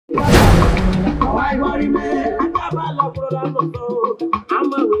Any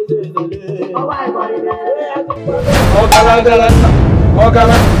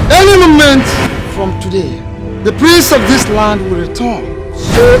moment from today, the prince of this land will return.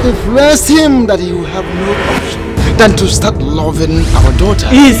 So influence him that he will have no option than to start loving our daughter.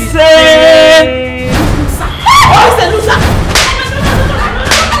 He said...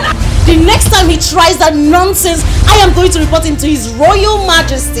 The next time he tries that nonsense, I am going to report him to his royal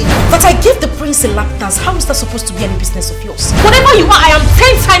majesty. But I give the prince a lap dance. How is that supposed to be any business of yours? Whatever you want, I am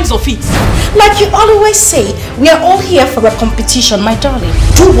 10 times of it. Like you always say, we are all here for a competition, my darling.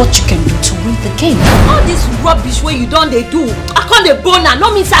 Do what you can do to win the game. All this rubbish where you don't they do. I can't they bone and no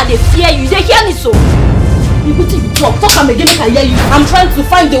means I they fear you. They hear me so. You go to talk am again, I can hear you. I'm trying to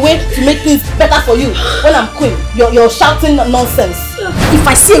find a way to make things better for you. When I'm queen, you're shouting nonsense. If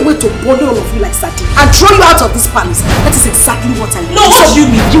I see a way to bundle all of you like Sati and throw you out of this palace, that is exactly what I No, what do you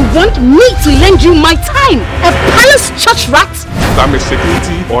mean? You want me to lend you my time? A palace church rat? I'm a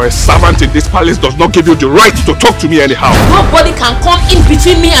security or a servant in this palace does not give you the right to talk to me anyhow. Nobody can come in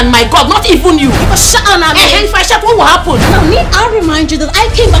between me and my God, not even you. Shut up, man. If I shut, what will happen? Now, need I remind you that I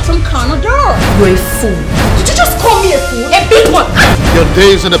came back from Canada? You're a fool. Did you just call me a fool? A big one. Your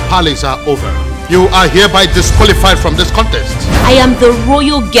days in the palace are over. You are hereby disqualified from this contest. I am the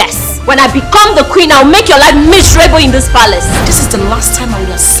royal guest. When I become the queen, I'll make your life miserable in this palace. This is the last time I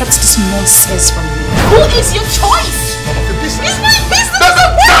will accept this nonsense from you. Who is your choice? It's my business. I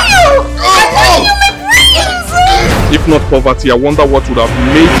tell you, my brains. If not poverty, I wonder what would have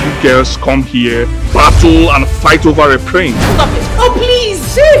made you girls come here, battle and fight over a prince. Stop it. Oh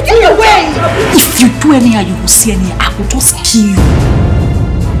please, get away. If you do anyhow, you will see anyhow. I will just kill you.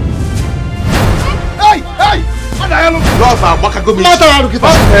 Hey!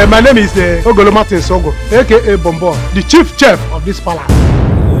 My name is Ogolo Martin Sogo, aka Bombo, the chief chef of this palace.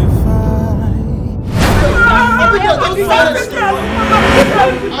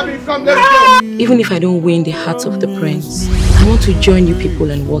 Even if I don't win the hearts of the prince, I want to join you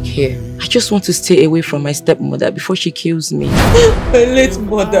people and work here. I just want to stay away from my stepmother before she kills me. My late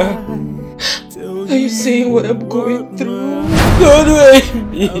mother. Are you seeing what I'm going through? God, why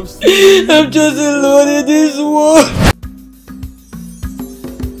me? I'm just alone in this world.